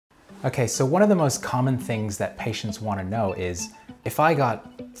Okay, so one of the most common things that patients want to know is, if I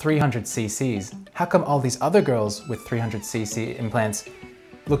got 300 cc's, how come all these other girls with 300 cc implants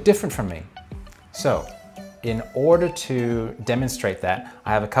look different from me? So, in order to demonstrate that,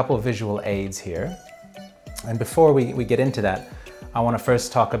 I have a couple of visual aids here. And before we get into that, I want to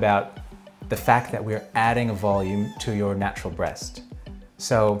first talk about the fact that we're adding a volume to your natural breast.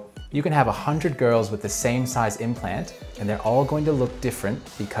 So, you can have 100 girls with the same size implant and they're all going to look different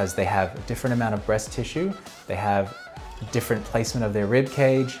because they have a different amount of breast tissue, they have different placement of their rib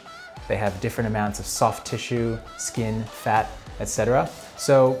cage, they have different amounts of soft tissue, skin, fat, etc.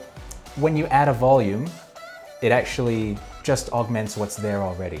 So when you add a volume, it actually just augments what's there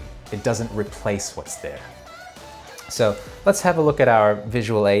already. It doesn't replace what's there. So let's have a look at our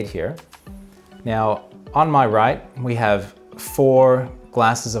visual aid here. Now on my right, we have 4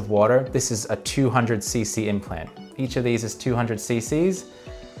 glasses of water. This is a 200 cc implant. Each of these is 200 cc's,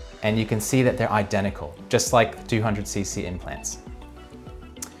 and you can see that they're identical, just like 200 cc implants.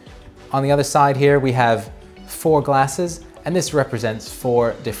 On the other side here, we have 4 glasses, and this represents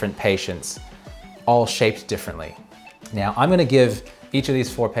 4 different patients, all shaped differently. Now, I'm gonna give each of these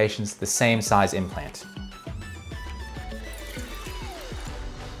 4 patients the same size implant.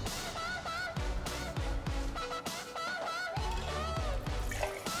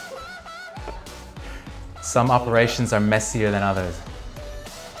 Some operations are messier than others.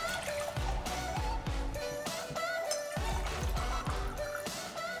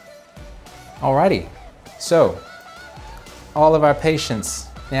 Alrighty, so all of our patients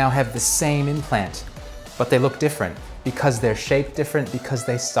now have the same implant, but they look different because they're shaped different, because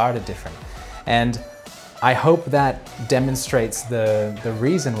they started different. And I hope that demonstrates the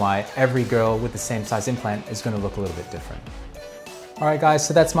reason why every girl with the same size implant is going to look a little bit different. Alright guys,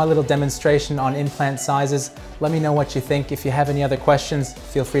 so that's my little demonstration on implant sizes. Let me know what you think. If you have any other questions,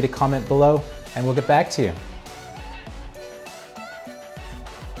 feel free to comment below and we'll get back to you.